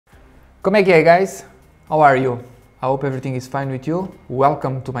Come here guys, how are you? I hope everything is fine with you.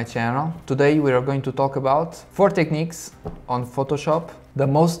 Welcome to my channel. Today we are going to talk about 4 techniques on Photoshop, the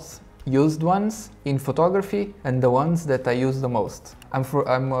most used ones in photography and the ones that I use the most.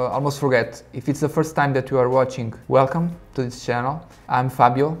 Almost forget, if it's the first time that you are watching, welcome to this channel. I'm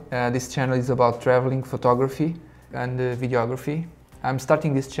Fabio. This channel is about traveling, photography and videography. I'm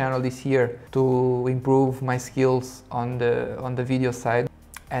starting this channel this year to improve my skills on the video side.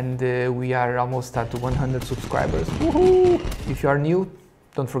 And we are almost at 100 subscribers. Woohoo! If you are new,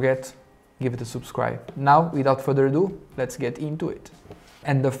 don't forget, give it a subscribe. Now, without further ado, let's get into it.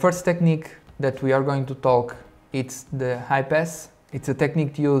 And the first technique that we are going to talk, it's the high pass. It's a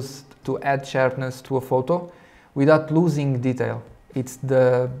technique used to add sharpness to a photo without losing detail. It's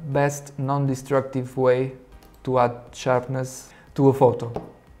the best non-destructive way to add sharpness to a photo.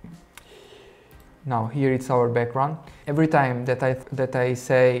 Now here it's our background. Every time that I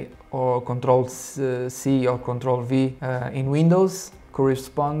say or Control C or Control V in Windows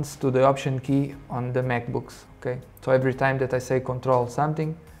corresponds to the Option key on the MacBooks. Okay, so every time that I say Control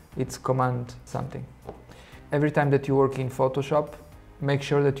something, it's Command something. Every time that you work in Photoshop, make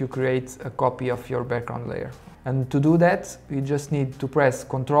sure that you create a copy of your background layer. And to do that, you just need to press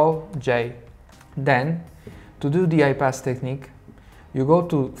Control J. Then, to do the high pass technique, you go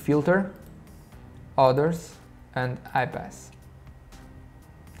to Filter, Others and high pass.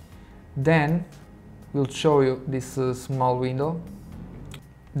 Then we'll show you this small window.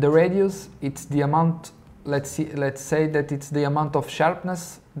 The radius, it's the amount, let's say that it's the amount of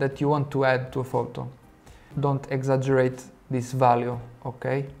sharpness that you want to add to a photo. Don't exaggerate this value,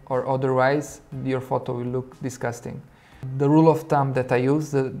 okay? Or otherwise your photo will look disgusting. The rule of thumb that I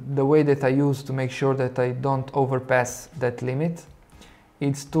use, the way that I use to make sure that I don't overpass that limit,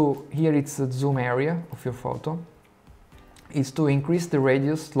 here it's a zoom area of your photo, is to increase the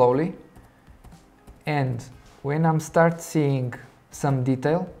radius slowly, and when I'm start seeing some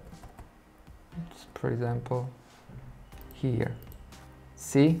detail, for example here,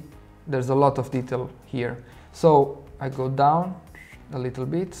 see, there's a lot of detail here, so I go down a little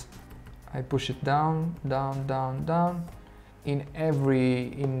bit, I push it down, down, down, down.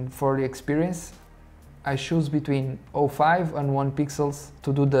 For the experience, I choose between 0.5 and 1 pixels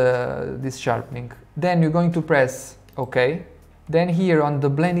to do this sharpening. Then you're going to press OK. Then here on the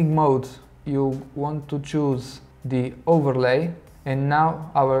blending mode, you want to choose the overlay, and now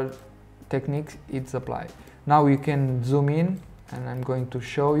our technique is applied. Now you can zoom in, and I'm going to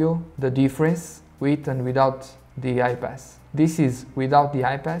show you the difference with and without the high pass. This is without the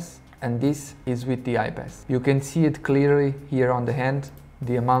high pass, and this is with the high pass. You can see it clearly here on the hand,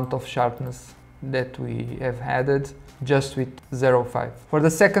 the amount of sharpness that we have added just with 0.5. For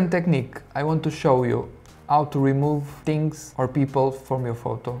the second technique, I want to show you how to remove things or people from your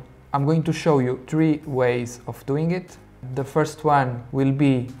photo. I'm going to show you 3 ways of doing it. The first one will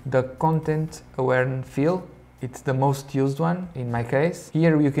be the content aware fill. It's the most used one in my case.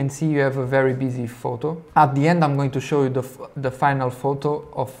 Here you can see you have a very busy photo. At the end I'm going to show you the final photo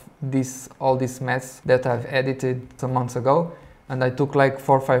of all this mess that I've edited some months ago. And I took like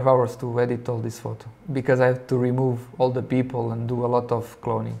 4 or 5 hours to edit all this photo because I have to remove all the people and do a lot of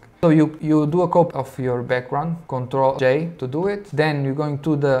cloning. So you do a copy of your background, Control J to do it. Then you're going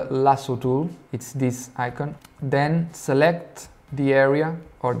to the lasso tool, it's this icon. Then select the area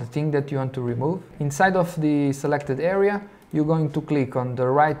or the thing that you want to remove. Inside of the selected area, you're going to click on the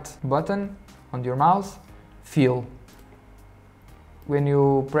right button on your mouse, Fill. When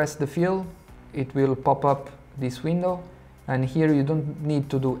you press the fill, it will pop up this window. And here you don't need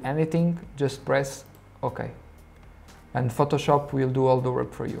to do anything, just press OK. And Photoshop will do all the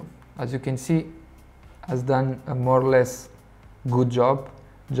work for you. As you can see, has done a more or less good job.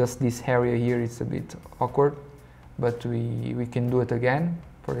 Just this area here is a bit awkward, but we can do it again,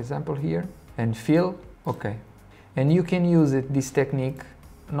 for example here, and fill, OK. And you can use this technique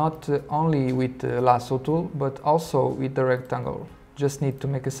not only with the lasso tool, but also with the rectangle. Just need to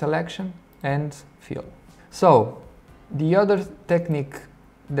make a selection and fill. So, the other technique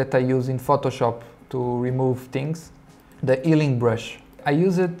that I use in Photoshop to remove things, the healing brush. I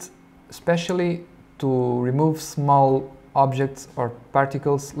use it especially to remove small objects or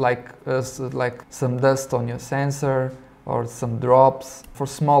particles like some dust on your sensor or some drops for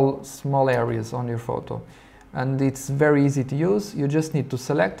small areas on your photo. And it's very easy to use. You just need to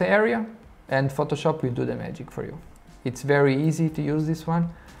select the area and Photoshop will do the magic for you. It's very easy to use this one.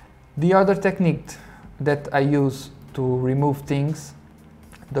 The other technique that I use to remove things,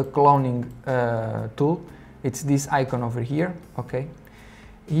 the cloning tool, it's this icon over here, okay?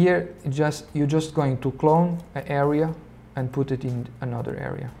 Here you're just going to clone an area and put it in another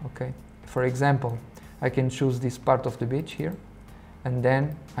area, okay? For example, I can choose this part of the beach here, and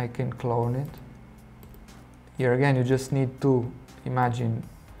then I can clone it. Here again, you just need to imagine,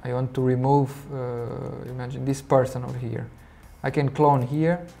 I want to remove, imagine this person over here. I can clone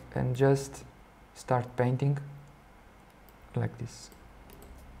here and just start painting like this.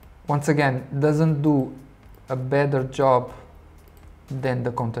 Once again, doesn't do a better job than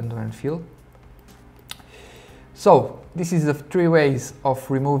the content aware fill. So this is the 3 ways of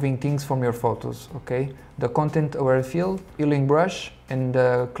removing things from your photos, okay? The content aware fill, healing brush, and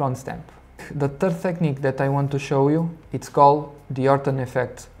the clone stamp. The third technique that I want to show you, it's called the Orton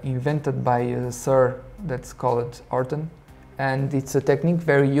effect, invented by a sir that's called Orton. And it's a technique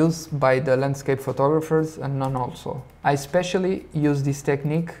very used by the landscape photographers and none also. I especially use this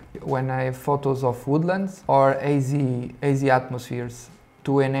technique when I have photos of woodlands or hazy atmospheres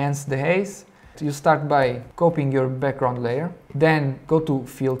to enhance the haze. You start by copying your background layer, then go to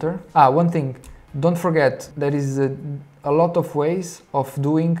filter. One thing, don't forget, there is a lot of ways of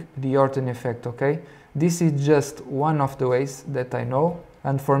doing the Orton effect, okay? This is just one of the ways that I know,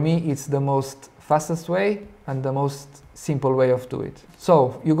 and for me it's the most fastest way and the most simple way of doing it.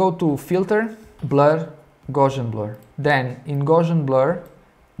 So you go to filter, blur, Gaussian blur. Then in Gaussian blur,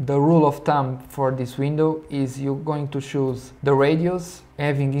 the rule of thumb for this window is you're going to choose the radius,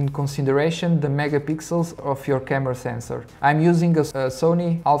 having in consideration the megapixels of your camera sensor. I'm using a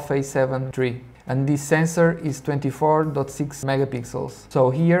Sony Alpha A7 III, and this sensor is 24.6 megapixels.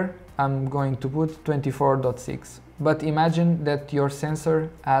 So here I'm going to put 24.6. But imagine that your sensor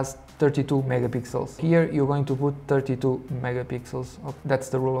has 32 megapixels. Here you're going to put 32 megapixels. That's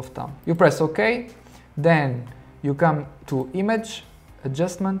the rule of thumb. You press OK, then you come to image,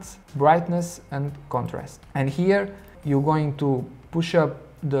 adjustments, brightness and contrast. And here you're going to push up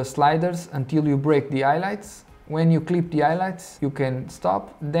the sliders until you break the highlights. When you clip the highlights, you can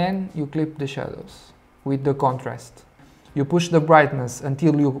stop, then you clip the shadows with the contrast. You push the brightness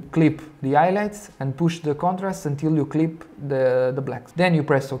until you clip the highlights and push the contrast until you clip the blacks. Then you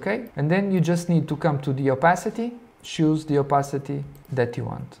press OK, and then you just need to come to the opacity, choose the opacity that you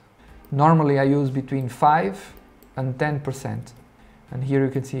want. Normally I use between 5 and 10%. And here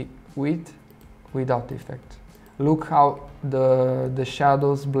you can see with, without effect. Look how the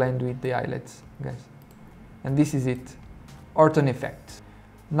shadows blend with the highlights, guys. And this is it, Orton effect.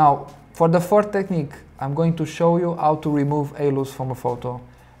 Now, for the fourth technique, I'm going to show you how to remove halos from a photo.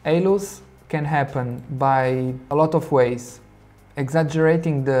 Halos can happen by a lot of ways.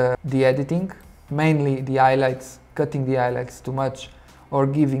 Exaggerating the editing, mainly the highlights, cutting the highlights too much, or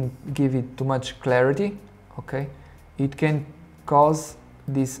give it too much clarity, okay? It can cause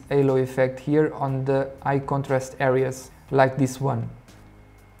this halo effect here on the high contrast areas, like this one.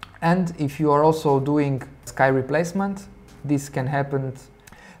 And if you are also doing sky replacement, this can happen.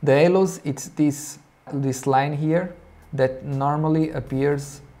 The halos, it's this line here that normally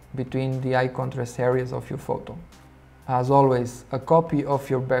appears between the high contrast areas of your photo. As always, a copy of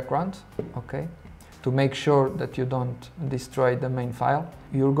your background, okay, to make sure that you don't destroy the main file.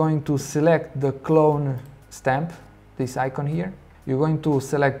 You're going to select the clone stamp, this icon here. You're going to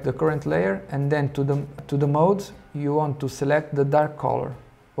select the current layer, and then to the mode, you want to select the dark color.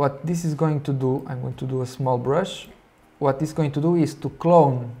 What this is going to do, I'm going to do a small brush. What this is going to do is to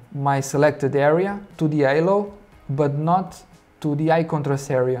clone my selected area to the halo, but not to the high contrast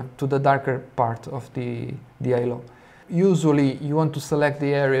area, to the darker part of the halo. Usually you want to select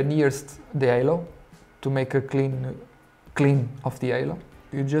the area nearest the halo to make a clean of the halo.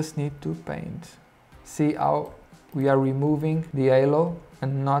 You just need to paint. See how we are removing the halo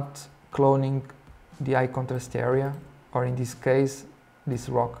and not cloning the high contrast area, or in this case, this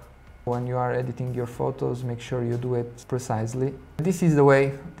rock. When you are editing your photos, make sure you do it precisely. This is the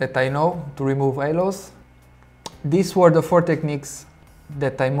way that I know to remove halos. These were the 4 techniques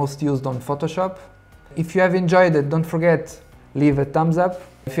that I most used on Photoshop. If you have enjoyed it, don't forget, leave a thumbs up.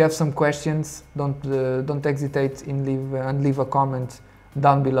 If you have some questions, don't hesitate and leave a comment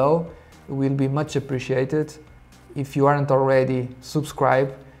down below. It will be much appreciated. If you aren't already,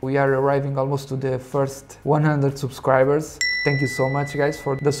 subscribe. We are arriving almost to the first 100 subscribers. Thank you so much, guys,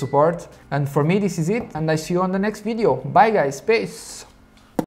 for the support. And for me, this is it, and I see you on the next video. Bye, guys. Peace.